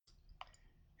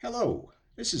Hello,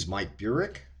 this is Mike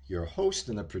Burek, your host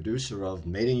and the producer of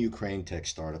Made in Ukraine Tech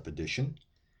Startup Edition,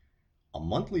 a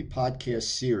monthly podcast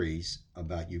series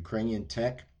about Ukrainian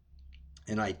tech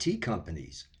and IT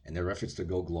companies and their efforts to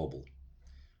go global.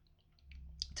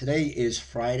 Today is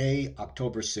Friday,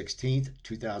 October 16th,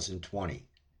 2020.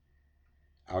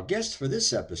 Our guest for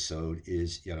this episode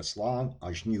is Yaroslav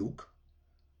Azhnyuk,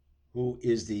 who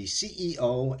is the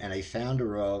CEO and a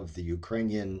founder of the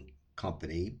Ukrainian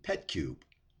company PetCube.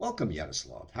 Welcome,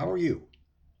 Yaroslav. How are you?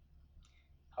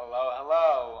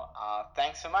 Hello.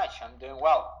 Thanks so much. I'm doing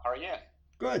well. How are you?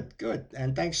 Good, good.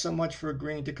 And thanks so much for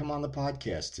agreeing to come on the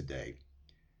podcast today.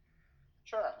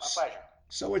 Sure, my pleasure.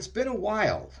 So it's been a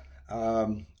while.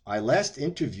 I last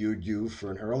interviewed you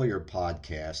for an earlier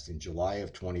podcast in July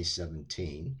of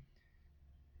 2017.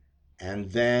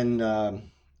 And then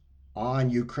on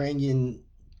Ukrainian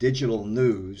Digital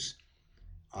News,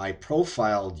 I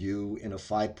profiled you in a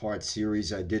five-part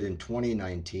series I did in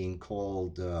 2019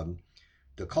 called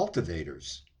The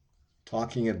Cultivators,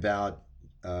 talking about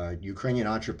Ukrainian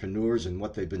entrepreneurs and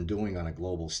what they've been doing on a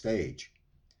global stage.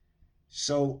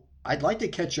 So I'd like to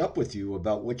catch up with you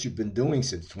about what you've been doing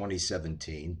since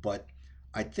 2017, but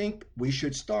I think we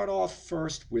should start off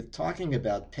first with talking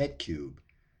about PetCube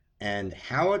and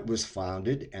how it was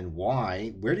founded and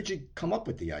why. Where did you come up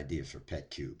with the idea for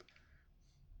PetCube?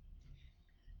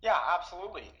 Yeah,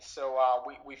 absolutely. So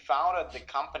we founded the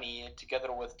company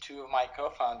together with two of my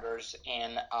co-founders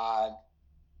in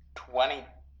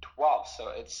 2012. So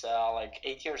it's like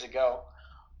 8 years ago.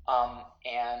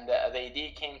 And the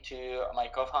idea came to my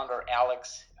co-founder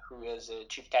Alex, who is a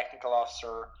chief technical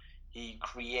officer. He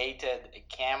created a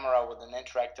camera with an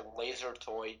interactive laser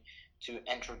toy to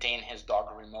entertain his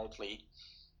dog remotely.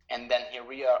 And then he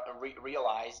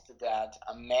realized that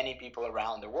many people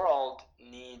around the world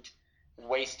need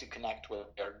ways to connect with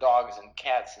their dogs and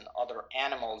cats and other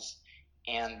animals.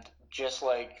 And just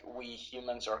like we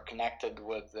humans are connected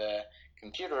with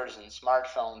computers and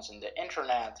smartphones and the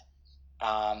internet,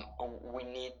 we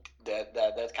need that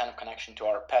kind of connection to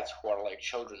our pets, who are like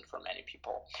children for many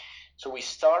people. So we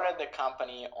started the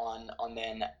company on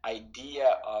an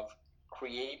idea of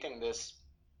creating this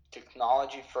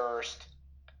technology first,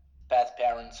 pet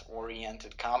parents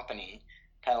oriented company,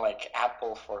 kind of like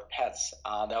Apple for pets.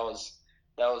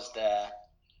 That was the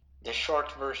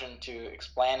short version to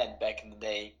explain it back in the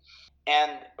day.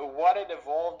 And what it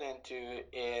evolved into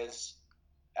is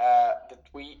that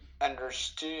we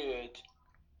understood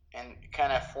and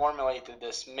kind of formulated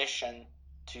this mission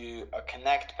to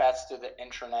connect pets to the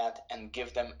internet and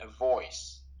give them a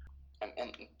voice. And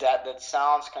that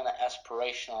sounds kind of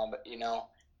aspirational, but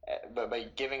but by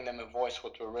giving them a voice,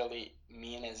 what we really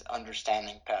mean is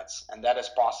understanding pets, and that is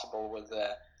possible with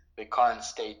the current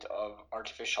state of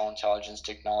artificial intelligence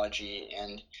technology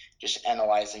and just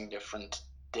analyzing different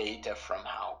data from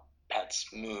how pets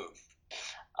move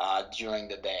during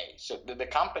the day. So the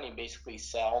company basically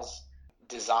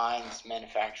designs,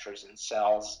 manufactures, and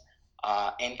sells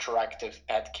interactive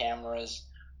pet cameras.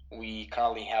 We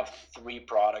currently have three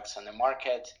products on the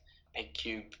market: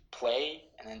 PetCube Play,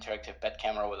 an interactive pet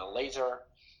camera with a laser;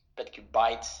 PetCube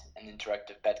Bites, an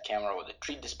interactive pet camera with a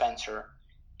treat dispenser;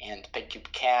 and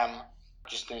PetCube Cam,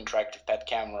 just an interactive pet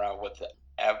camera with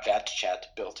a vet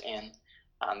chat built in.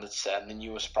 And that's the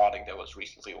newest product that was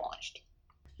recently launched.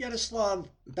 Yaroslav,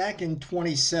 back in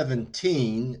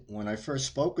 2017, when I first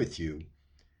spoke with you,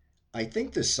 I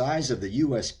think the size of the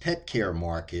U.S. pet care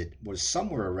market was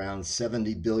somewhere around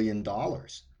 $70 billion.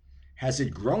 Has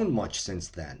it grown much since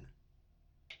then?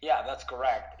 Yeah, that's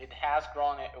correct. It has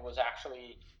grown. It was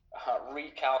actually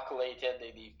recalculated.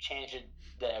 They changed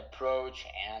the approach,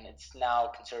 and it's now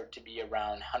considered to be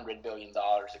around $100 billion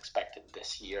expected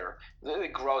this year.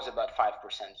 It grows about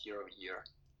 5% year over year.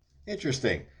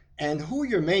 Interesting. And who are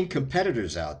your main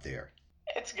competitors out there?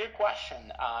 It's a good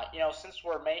question. Since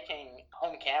we're making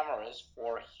home cameras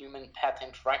for human-pet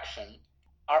interaction,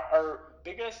 our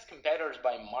biggest competitors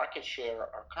by market share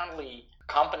are currently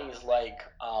companies like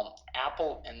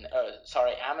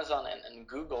Amazon and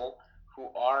Google, who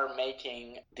are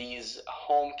making these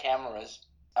home cameras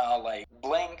like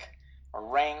Blink or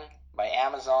Ring by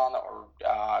Amazon or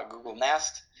Google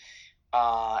Nest.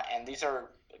 And these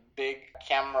are big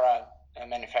camera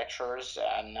manufacturers,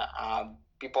 and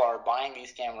people are buying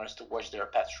these cameras to watch their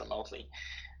pets remotely.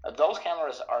 Those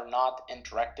cameras are not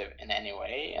interactive in any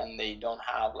way, and they don't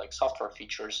have like software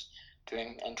features to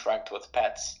interact with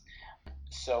pets.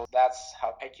 So that's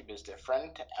how PetCube is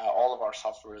different. All of our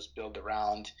software is built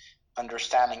around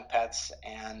understanding pets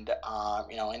and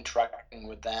interacting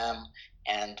with them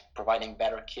and providing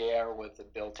better care with the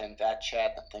built-in vet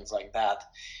chat and things like that.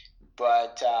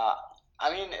 But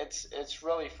I mean, it's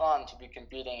really fun to be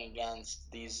competing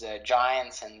against these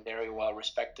giants and very well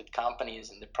respected companies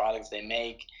and the products they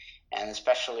make, and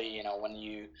especially when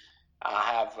you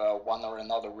have one or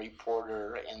another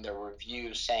reporter in their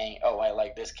review saying, "Oh, I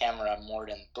like this camera more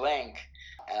than Blink,"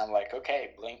 and I'm like,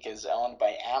 "Okay, Blink is owned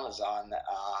by Amazon,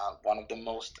 one of the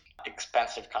most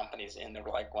expensive companies in the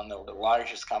like one of the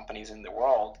largest companies in the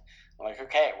world." I'm like,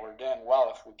 "Okay, we're doing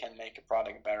well if we can make a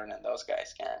product better than those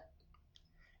guys can."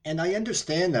 And I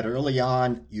understand that early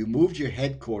on you moved your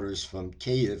headquarters from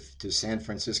Kyiv to San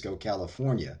Francisco,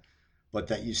 California, but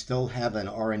that you still have an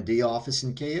R&D office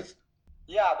in Kyiv?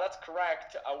 Yeah, that's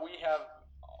correct.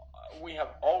 We have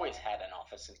always had an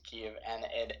office in Kiev, and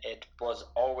it was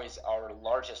always our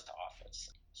largest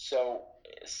office. So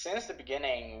since the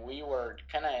beginning, we were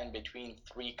kind of in between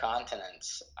three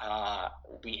continents.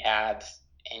 We had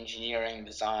engineering,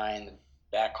 design,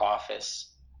 back office,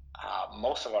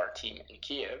 most of our team in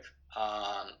Kiev,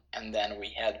 and then we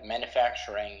had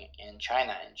manufacturing in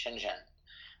China, in Shenzhen,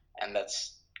 and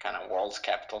that's kind of world's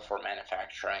capital for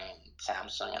manufacturing.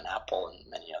 Samsung and Apple and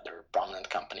many other prominent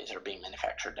companies are being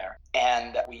manufactured there.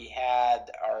 And we had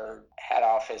our head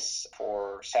office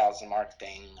for sales and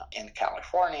marketing in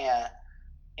California,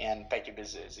 and PetCube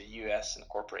is a US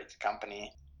incorporated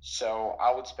company. So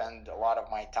I would spend a lot of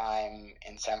my time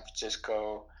in San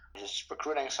Francisco just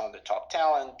recruiting some of the top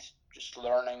talent, just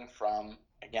learning from,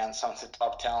 again, some of the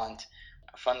top talent,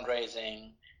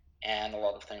 fundraising, and a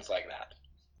lot of things like that.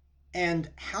 And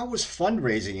how was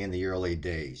fundraising in the early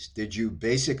days? Did you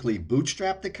basically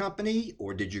bootstrap the company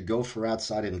or did you go for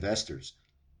outside investors?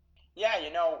 Yeah,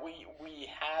 we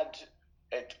had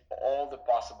it all the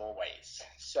possible ways.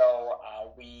 So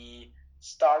we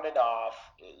started off,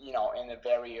 in the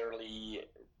very early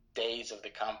days of the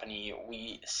company,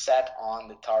 we set on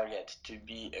the target to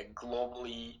be a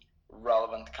globally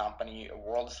relevant company, a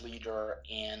world's leader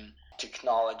in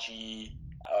technology,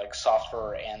 like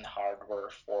software and hardware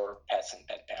for pets and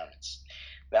pet parents.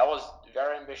 That was a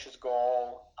very ambitious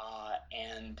goal,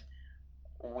 and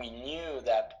we knew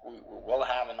that we will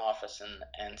have an office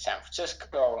in San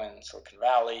Francisco and Silicon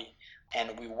Valley,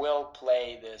 and we will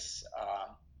play this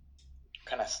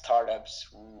kind of startups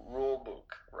rule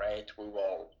book, right? We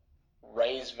will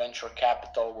raise venture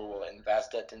capital, we will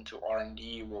invest it into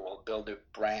R&D, we will build a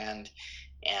brand,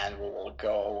 and we will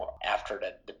go after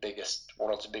the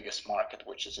world's biggest market,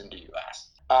 which is in the US.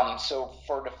 So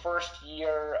for the first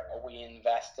year, we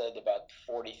invested about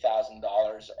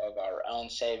 $40,000 of our own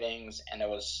savings, and it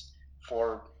was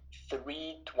for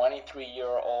three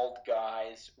 23-year-old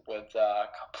guys with a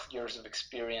couple years of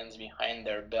experience behind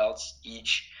their belts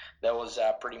each. That was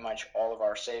pretty much all of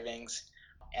our savings.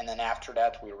 And then after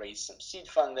that, we raised some seed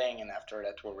funding, and after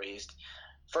that, we raised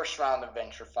first round of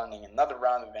venture funding, another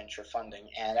round of venture funding,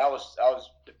 and I was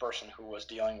the person who was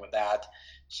dealing with that.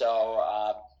 So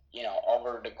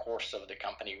over the course of the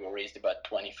company, we raised about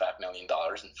 $25 million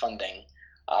in funding,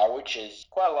 which is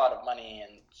quite a lot of money,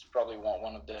 and it's probably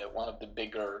one of the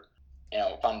bigger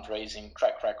fundraising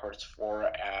track records for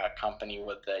a company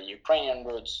with Ukrainian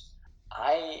roots.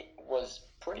 I was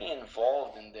pretty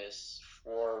involved in this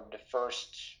for the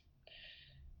first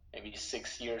maybe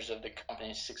 6 years of the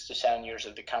company, 6 to 7 years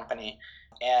of the company.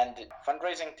 And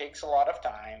fundraising takes a lot of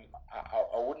time.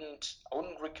 I wouldn't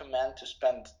recommend to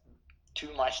spend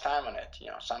too much time on it.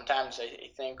 Sometimes I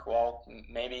think, well,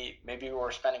 maybe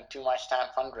we're spending too much time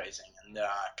fundraising and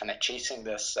kind of chasing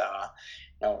this,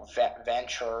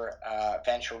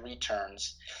 venture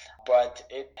returns. But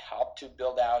it helped to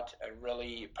build out a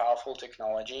really powerful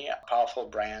technology, a powerful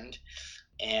brand,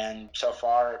 and so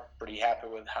far, pretty happy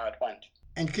with how it went.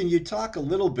 And can you talk a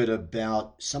little bit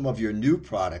about some of your new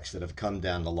products that have come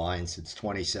down the line since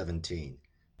 2017?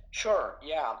 Sure,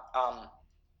 yeah.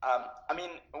 I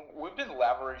mean, we've been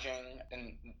leveraging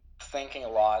and thinking a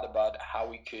lot about how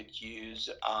we could use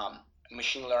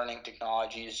machine learning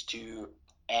technologies to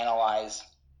analyze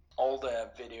all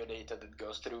the video data that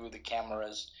goes through the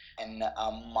cameras and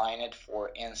mine it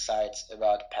for insights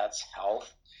about pets'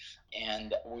 health.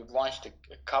 And we've launched a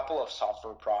couple of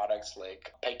software products,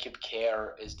 like PetCube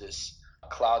Care is this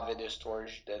cloud video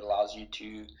storage that allows you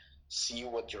to see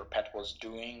what your pet was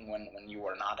doing when you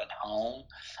were not at home.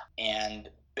 And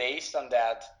based on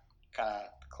that kind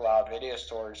of cloud video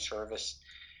storage service,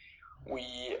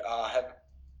 we have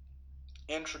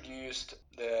introduced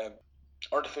the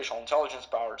artificial intelligence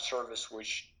powered service,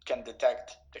 which can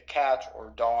detect the cat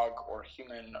or dog or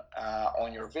human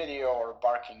on your video, or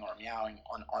barking or meowing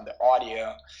on the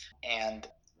audio. And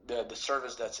the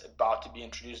service that's about to be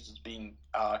introduced is being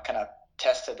kind of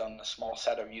tested on a small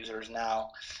set of users now,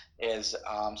 is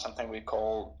something we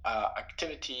call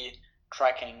activity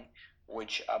tracking,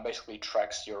 which basically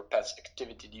tracks your pet's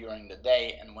activity during the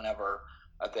day, and whenever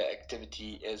the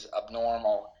activity is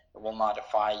abnormal, it will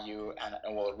notify you and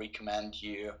it will recommend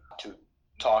you to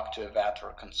talk to a vet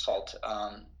or consult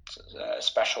a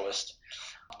specialist.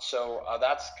 So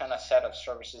that's kind of set of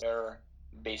services there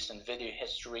based on video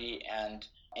history and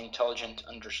intelligent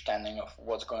understanding of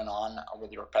what's going on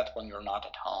with your pet when you're not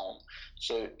at home.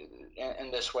 So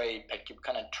in this way, PetCube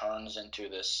kind of turns into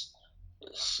this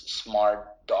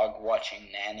smart dog watching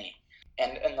nanny.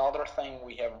 And another thing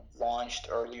we have launched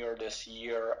earlier this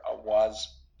year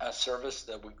was a service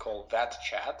that we call Vet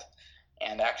Chat.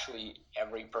 And actually,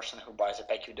 every person who buys a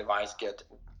PetCube device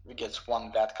gets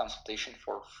one vet consultation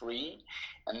for free.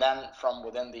 And then from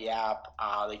within the app,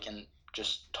 they can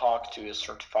just talk to a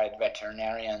certified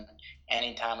veterinarian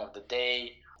any time of the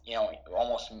day,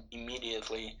 almost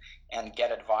immediately, and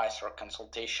get advice or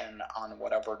consultation on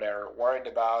whatever they're worried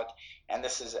about. And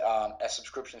this is a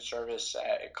subscription service.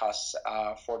 It costs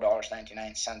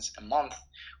 $4.99 a month,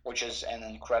 which is an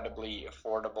incredibly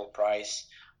affordable price.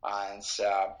 And it's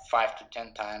 5 to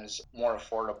 10 times more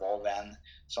affordable than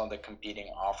some of the competing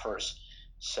offers.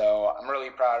 So I'm really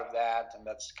proud of that, and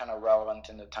that's kind of relevant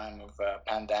in the time of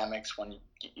pandemics when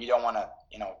you don't want to,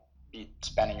 be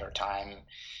spending your time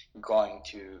going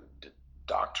to the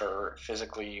doctor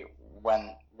physically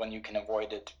when you can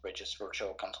avoid it by just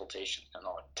virtual consultation,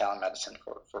 telemedicine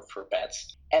for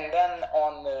pets. And then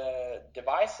on the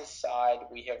devices side,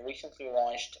 we have recently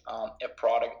launched a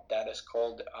product that is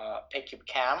called PetCube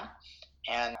Cam,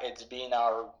 and it's been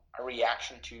our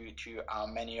reaction to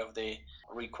many of the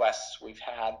requests we've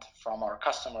had from our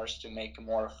customers to make a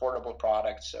more affordable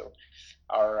product. So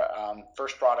our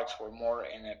first products were more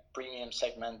in a premium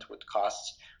segment, which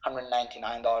costs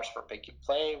 $199 for PetCube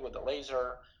Play with a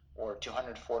laser, or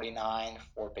 $249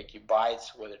 for PetCube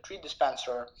Bites with a treat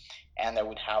dispenser, and they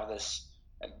would have this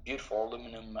beautiful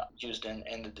aluminum used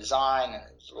in the design, and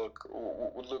it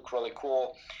would look really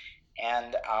cool.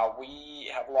 And we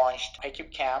have launched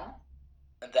PetCube Cam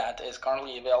that is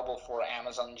currently available for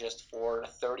Amazon just for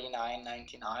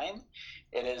 $39.99.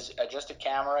 It is just a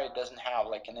camera. It doesn't have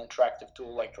like an interactive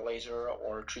tool like a laser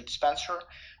or a treat dispenser,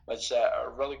 but it's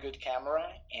a really good camera,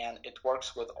 and it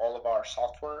works with all of our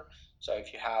software. So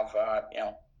if you have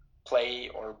Play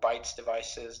or Bites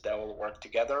devices, that will work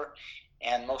together.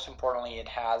 And most importantly, it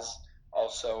has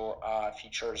also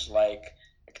features like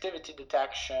activity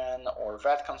detection or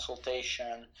vet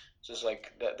consultation. So it's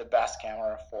like the best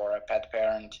camera for a pet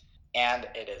parent, and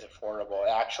it is affordable.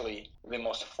 Actually, the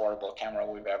most affordable camera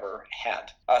we've ever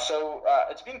had. So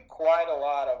it's been quite a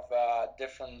lot of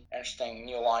different interesting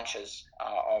new launches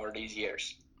over these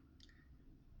years.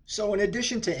 So in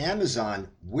addition to Amazon,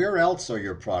 where else are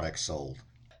your products sold?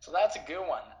 So that's a good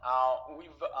one. We've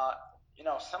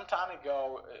some time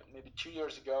ago, maybe 2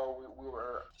 years ago, we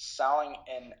were selling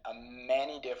in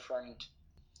many different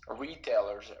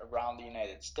retailers around the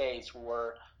United States. We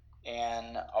were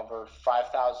in over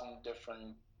 5,000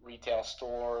 different retail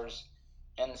stores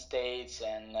in the States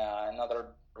and another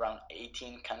around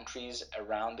 18 countries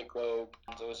around the globe.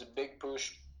 So it was a big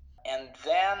push. And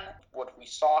then what we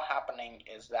saw happening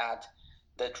is that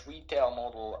retail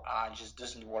model just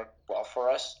doesn't work well for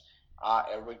us.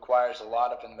 It requires a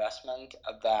lot of investment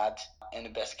that in the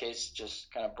best case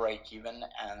just kind of break even,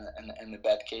 and in the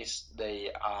bad case they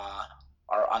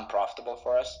are unprofitable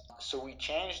for us. So we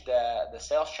changed the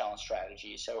sales channel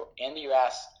strategy. So in the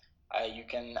US, you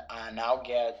can now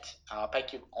get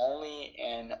PetCube only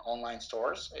in online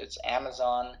stores. It's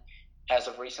Amazon. As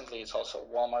of recently, it's also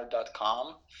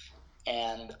Walmart.com.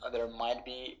 And there might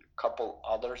be a couple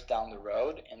others down the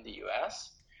road in the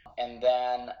US. And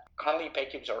then currently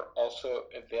PetCubes are also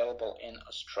available in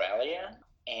Australia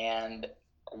and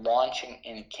launching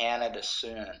in Canada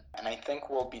soon. And I think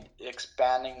we'll be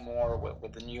expanding more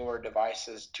with the newer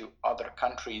devices to other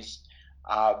countries,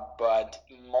 but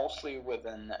mostly with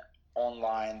an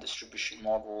online distribution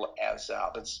model, as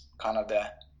that's kind of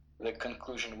the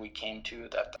conclusion we came to,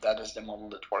 that is the model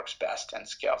that works best and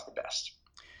scales the best.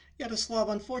 Yaroslav,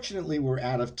 unfortunately, we're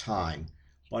out of time,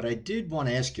 but I did want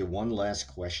to ask you one last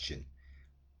question.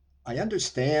 I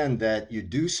understand that you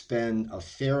do spend a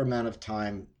fair amount of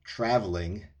time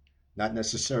traveling, not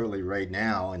necessarily right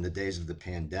now in the days of the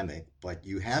pandemic, but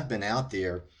you have been out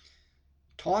there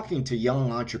talking to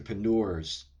young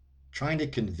entrepreneurs, trying to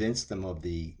convince them of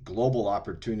the global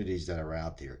opportunities that are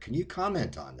out there. Can you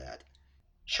comment on that?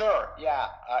 Sure, yeah.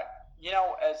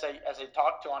 As I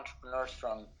talk to entrepreneurs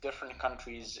from different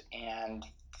countries and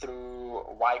through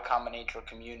Y Combinator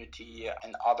community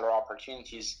and other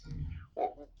opportunities,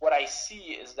 what I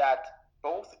see is that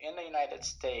both in the United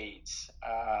States,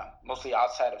 mostly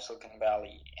outside of Silicon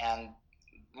Valley, and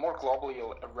more globally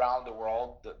around the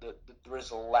world, there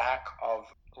is a lack of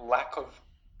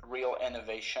real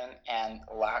innovation and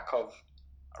lack of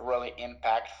really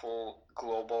impactful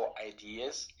global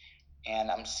ideas. And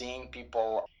I'm seeing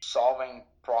people solving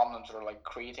problems or like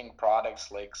creating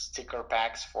products like sticker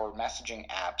packs for messaging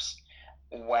apps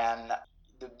when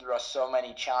there are so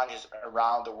many challenges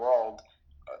around the world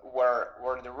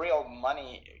where the real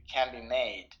money can be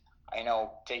made. I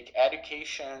know, take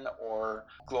education or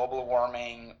global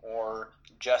warming or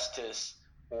justice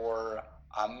or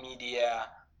media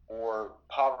or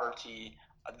poverty.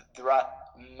 There are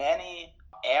many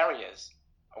areas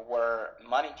where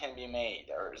money can be made.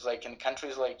 There's like in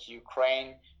countries like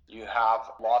Ukraine, you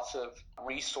have lots of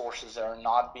resources that are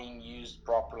not being used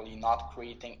properly, not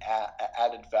creating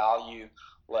added value,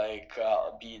 like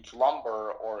be it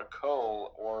lumber or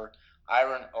coal or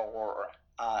iron ore.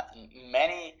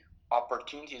 Many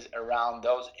opportunities around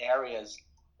those areas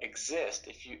exist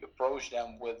if you approach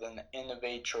them with an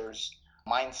innovator's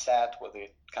mindset, with a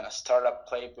kind of startup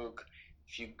playbook.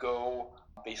 If you go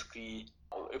basically,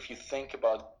 if you think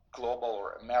about global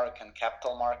or American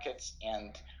capital markets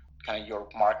and kind of your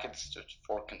markets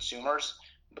for consumers,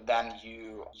 but then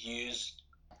you use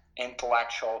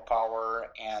intellectual power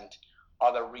and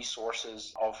other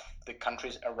resources of the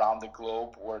countries around the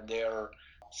globe where they're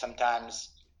sometimes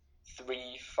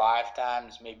 3, 5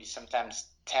 times, maybe sometimes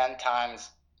 10 times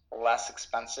less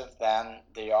expensive than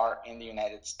they are in the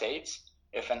United States.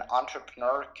 If an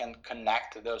entrepreneur can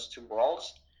connect those two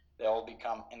worlds, they'll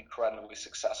become incredibly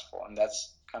successful. And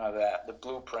that's kind of the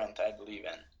blueprint I believe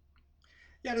in.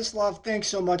 Yaroslav, thanks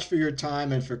so much for your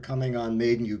time and for coming on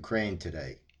Made in Ukraine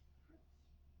today.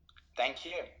 Thank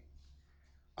you.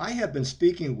 I have been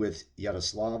speaking with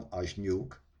Yaroslav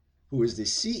Azhnuk, who is the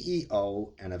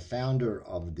CEO and a founder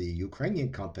of the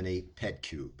Ukrainian company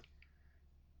PetCube.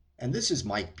 And this is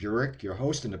Mike Burek, your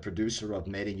host and the producer of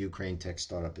Made in Ukraine Tech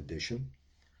Startup Edition,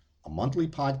 a monthly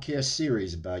podcast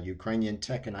series about Ukrainian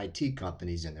tech and IT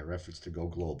companies and their efforts to go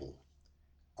global.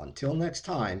 Until next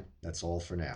time, that's all for now.